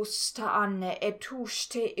urusta anne et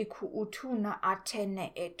uste iku utuna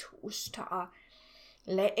atene et usta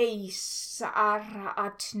le eis ara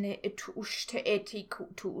atne et uste etiku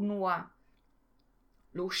tunua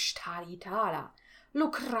lustaritala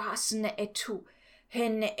lukrasne etu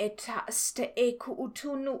henne eta ste eku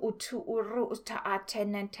utunu utu uruta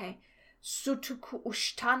atenente sutuku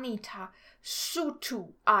ustanita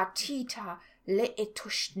sutu atita le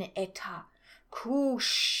etushne eta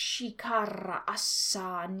kushikara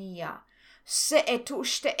asania se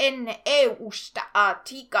etushte enne usta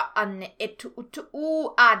atika anne etu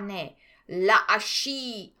utu ane la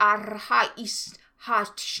ashi arhais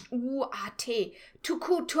hat ate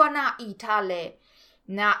tukutwana itale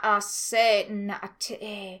na ase na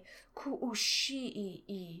te ku ushi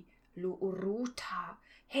I lu uruta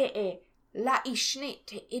la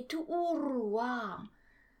ishnete etu urua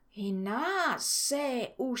hina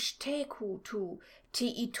se usteku tu ti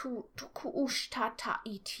itu tuku ustata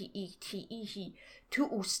iti ihi tu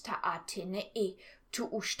usta ate ne tu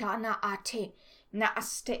ustana ate na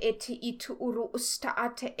aste eti itu uru usta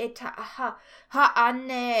ate eta aha ha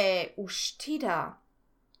ane ustida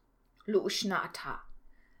lu ushnata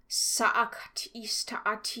saakat ista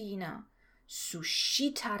atina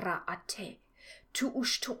sushitara ate tu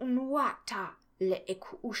ustu unuata le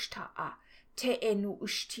eku usta a te enu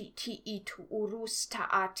usti ti itu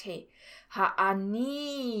urusta ate ha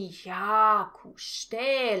ani yaku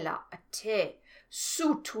stela ate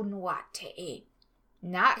sutunuate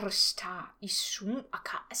narsta isun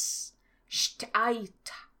akas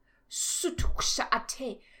shtaita sutuksa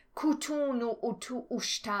ate kutunu utu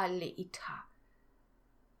ustale ita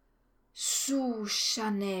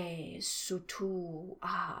sushane sutu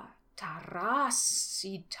a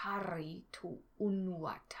tarasi taritu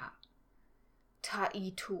unuata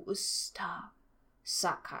taitu usta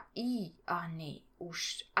saka I ane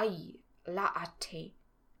ush ai laate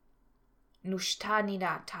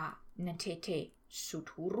nushtaninata netete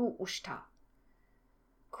suturu usta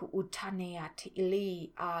ku utaneate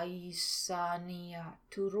ili aisania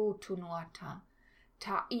turutunuata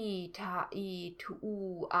ta I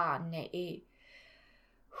tu ane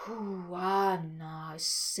huana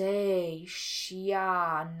se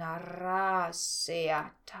shiana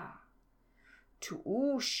raseata tu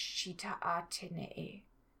ushita atene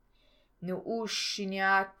nu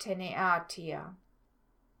ushinyatene atia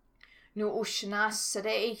nu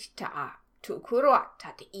ushnasreita tu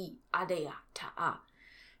kuruata I adeata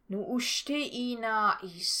nu ushte ina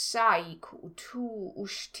isai ku tu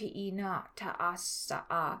ushte ina ta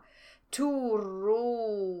asa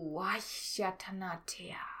turu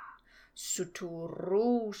aishatanatea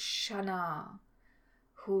suturu shana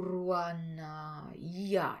huruana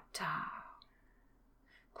yata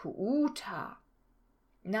kuuta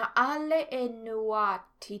na ale enua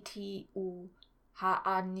titi u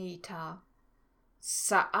haanita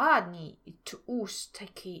saani itu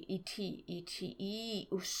usteki iti I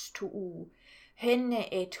ustu henne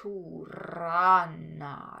etu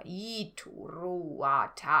rana itu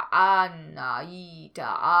ruata anna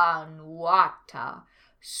ita anuata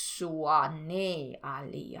suane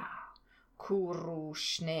alia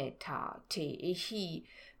kurushneta te ihi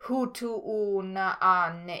hutu una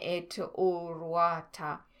ane etu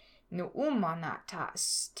uruata nu umanata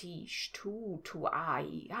stish tu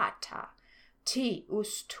aiata ti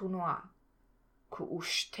ustunua ku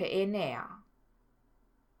ushte enea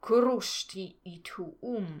kurushti itu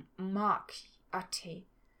maki ate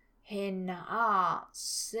hena a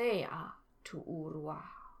sea tu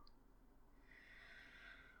urua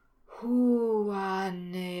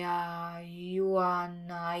huanea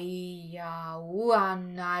yuanaia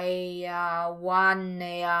uanaia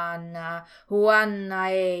waneana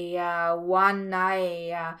huanaia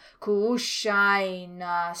wanaia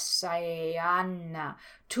kushaina saeana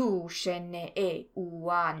tu shene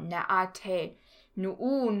uana ate nu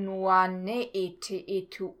unuane ete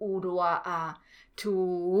etu urua a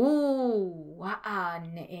tu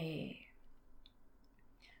waane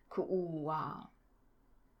ku ua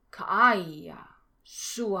kaaya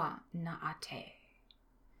sua na ate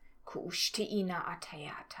ku ushtiina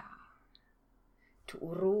ateata tu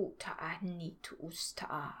uru ta ani tu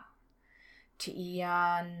usta ti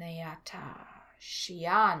ianeata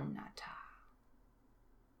shianata.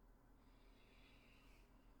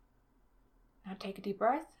 Now take a deep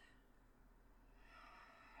breath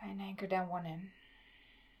and anchor down one in.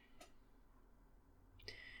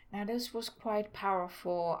 Now this was quite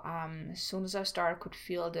powerful. As soon as I started, I could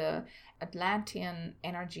feel the Atlantean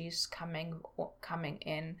energies coming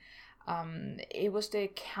in. It was the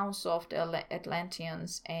Council of the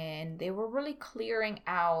Atlanteans, and they were really clearing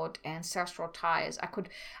out ancestral ties. I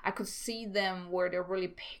could see them where they're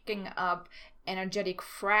really picking up energetic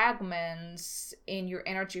fragments in your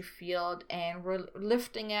energy field and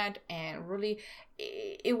lifting it, and really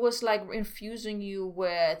it was like infusing you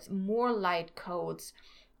with more light codes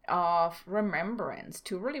of remembrance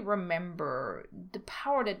to really remember the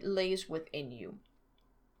power that lays within you.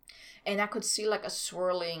 And I could see like a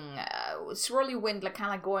swirly wind, like kind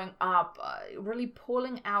of like going up, really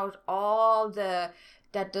pulling out all that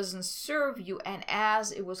doesn't serve you. And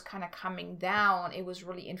as it was kind of coming down, it was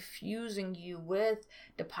really infusing you with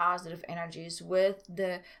the positive energies, with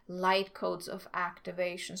the light codes of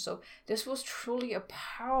activation. So this was truly a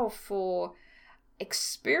powerful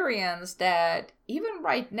experience that even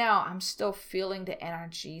right now I'm still feeling the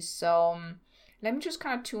energy. So let me just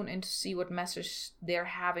kind of tune in to see what message they're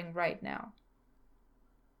having right now.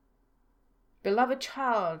 Beloved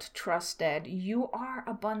child, trust that you are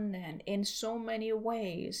abundant in so many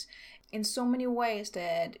ways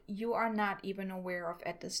that you are not even aware of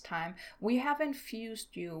at this time. We have infused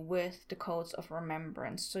you with the codes of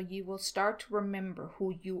remembrance, so you will start to remember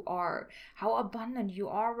who you are, how abundant you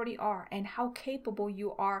already are, and how capable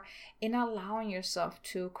you are in allowing yourself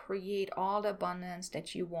to create all the abundance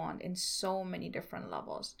that you want in so many different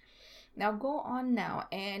levels. Now go on now,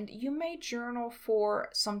 and you may journal for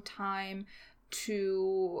some time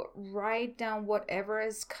to write down whatever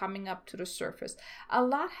is coming up to the surface. A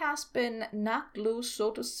lot has been knocked loose,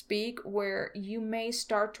 so to speak, where you may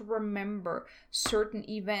start to remember certain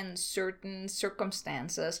events, certain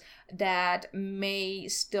circumstances that may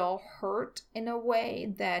still hurt in a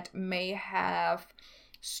way, that may have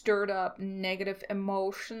stirred up negative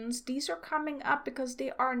emotions. These are coming up because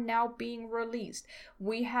they are now being released.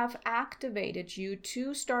 We have activated you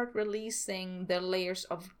to start releasing the layers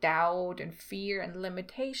of doubt and fear and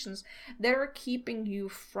limitations that are keeping you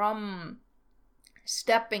from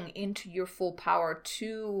stepping into your full power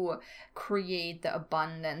to create the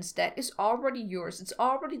abundance that is already yours. It's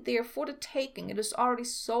already there for the taking. It is already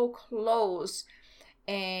so close.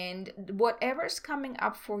 And whatever's coming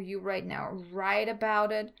up for you right now, write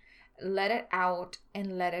about it, let it out,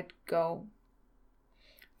 and let it go.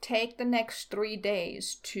 Take the next 3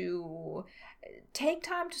 days to take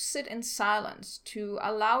time to sit in silence, to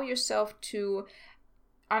allow yourself to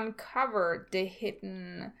uncover the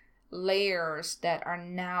hidden layers that are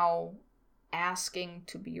now asking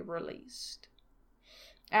to be released.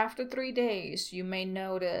 After 3 days, you may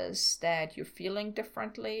notice that you're feeling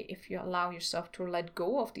differently if you allow yourself to let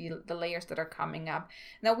go of the layers that are coming up.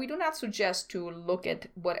 Now, we do not suggest to look at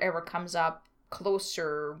whatever comes up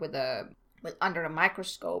closer with under a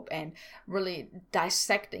microscope and really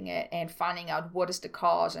dissecting it and finding out what is the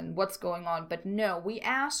cause and what's going on. But no, we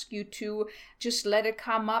ask you to just let it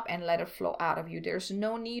come up and let it flow out of you. There's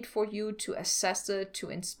no need for you to assess it, to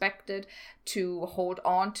inspect it, to hold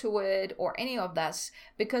on to it, or any of that,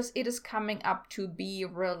 because it is coming up to be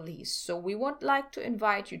released. So we would like to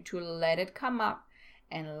invite you to let it come up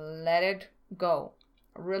and let it go.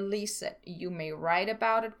 Release it. You may write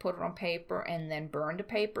about it, put it on paper, and then burn the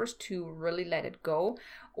papers to really let it go.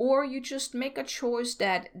 Or you just make a choice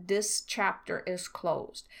that this chapter is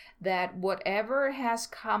closed, that whatever has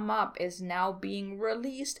come up is now being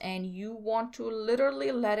released and you want to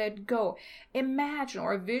literally let it go. Imagine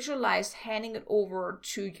or visualize handing it over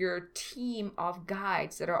to your team of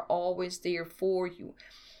guides that are always there for you.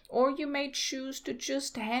 Or you may choose to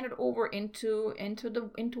just hand it over into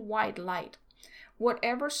white light.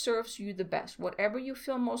 Whatever serves you the best, whatever you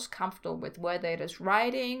feel most comfortable with, whether it is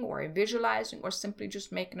writing or visualizing or simply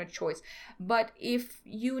just making a choice. But if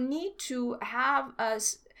you need to have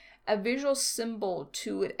a visual symbol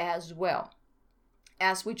to it as well,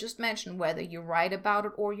 as we just mentioned, whether you write about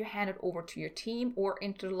it or you hand it over to your team or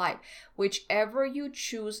into the light, whichever you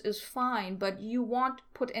choose is fine, but you want to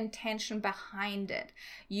put intention behind it.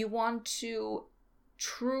 You want to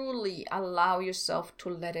truly allow yourself to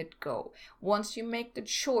let it go. Once you make the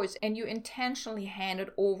choice and you intentionally hand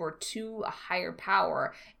it over to a higher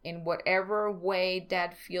power in whatever way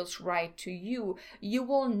that feels right to you, you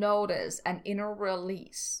will notice an inner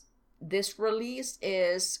release. This release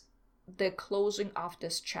is the closing of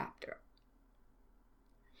this chapter.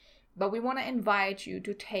 But we want to invite you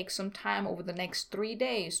to take some time over the next 3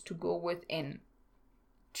 days to go within,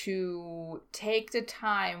 to take the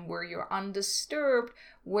time where you're undisturbed,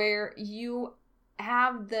 where you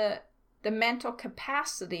have the mental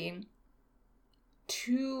capacity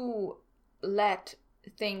to let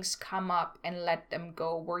things come up and let them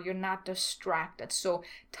go, where you're not distracted. So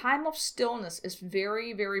time of stillness is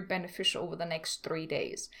very, very beneficial over the next 3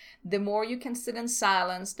 days. The more you can sit in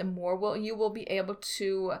silence, the more you will be able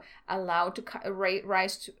to allow it to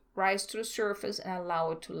rise to the surface and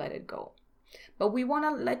allow it to let it go. But we want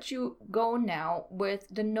to let you go now with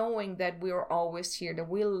the knowing that we are always here, that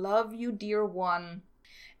we love you, dear one,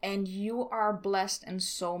 and you are blessed in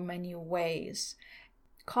so many ways.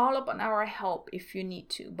 Call upon our help if you need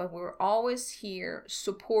to, but we're always here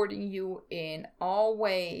supporting you in all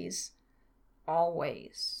ways,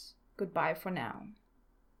 always. Goodbye for now.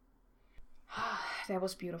 That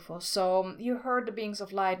was beautiful. So you heard the beings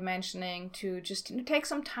of light mentioning to just take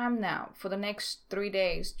some time now for the next 3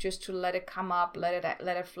 days, just to let it come up, let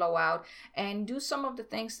it flow out, and do some of the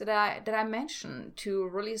things that I mentioned to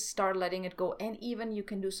really start letting it go. And even you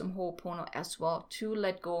can do some Ho'oponopono as well to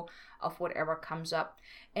let go of whatever comes up.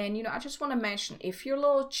 And I just want to mention, if you're a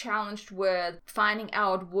little challenged with finding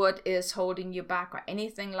out what is holding you back or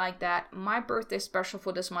anything like that, my birthday special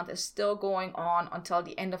for this month is still going on until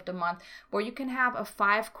the end of the month, where you can have a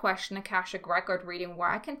 5-question Akashic record reading where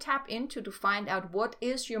I can tap into to find out what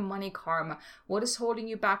is your money karma, what is holding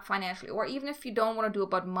you back financially, or even if you don't want to do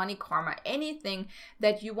about money karma, anything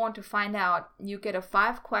that you want to find out, you get a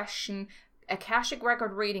 5-question Akashic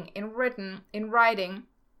record reading in writing.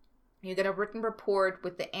 You get a written report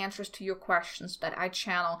with the answers to your questions that I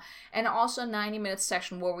channel, and also a 90-minute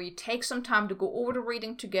session where we take some time to go over the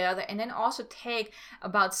reading together, and then also take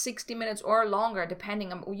about 60 minutes or longer,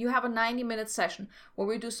 depending on, you have a 90-minute session where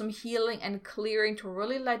we do some healing and clearing to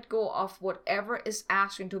really let go of whatever is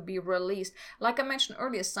asking to be released. Like I mentioned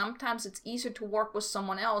earlier, sometimes it's easier to work with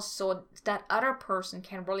someone else so that other person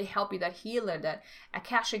can really help you, that healer, that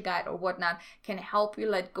Akashic guide or whatnot, can help you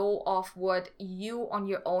let go of what you on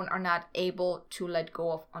your own are not able to let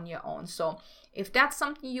go of on your own. So if that's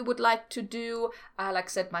something you would like to do, like I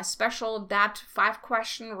said, my special, that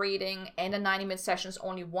 5-question reading and a 90-minute session is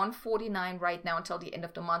only $149 right now until the end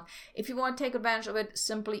of the month. If you want to take advantage of it,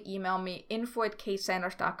 simply email me,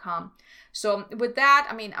 info@ksanders.com. So with that,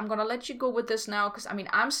 I'm going to let you go with this now, because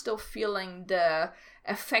I'm still feeling the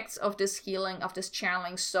effects of this healing, of this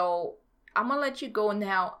channeling. So I'm going to let you go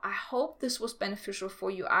now. I hope this was beneficial for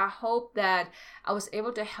you. I hope that I was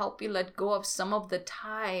able to help you let go of some of the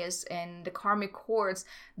ties and the karmic cords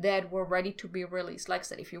that were ready to be released. Like I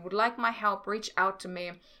said, if you would like my help, reach out to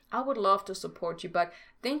me. I would love to support you. But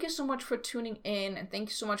thank you so much for tuning in, and thank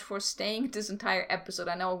you so much for staying this entire episode.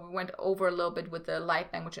 I know we went over a little bit with the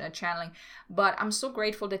light language and the channeling, but I'm so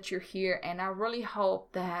grateful that you're here, and I really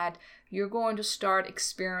hope that you're going to start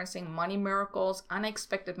experiencing money miracles,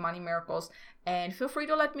 unexpected money miracles. And feel free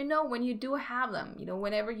to let me know when you do have them.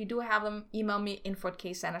 Whenever you do have them, email me,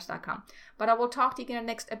 info@ksanders.com. But I will talk to you again in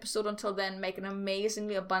the next episode. Until then, make an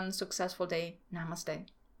amazingly abundant, successful day. Namaste.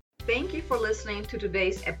 Thank you for listening to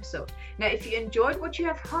today's episode. Now, if you enjoyed what you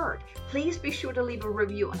have heard, please be sure to leave a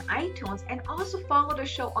review on iTunes, and also follow the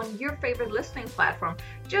show on your favorite listening platform,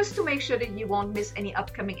 just to make sure that you won't miss any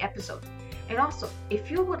upcoming episodes. And also,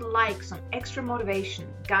 if you would like some extra motivation,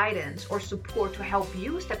 guidance, or support to help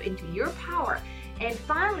you step into your power and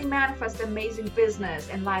finally manifest the amazing business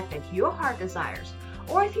and life that your heart desires,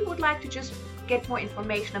 or if you would like to just get more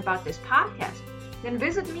information about this podcast, then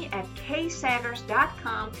visit me at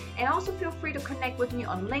ksanders.com, and also feel free to connect with me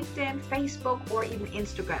on LinkedIn, Facebook, or even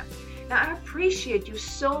Instagram. Now, I appreciate you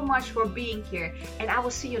so much for being here, and I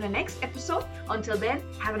will see you in the next episode. Until then,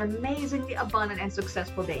 have an amazingly abundant and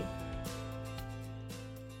successful day.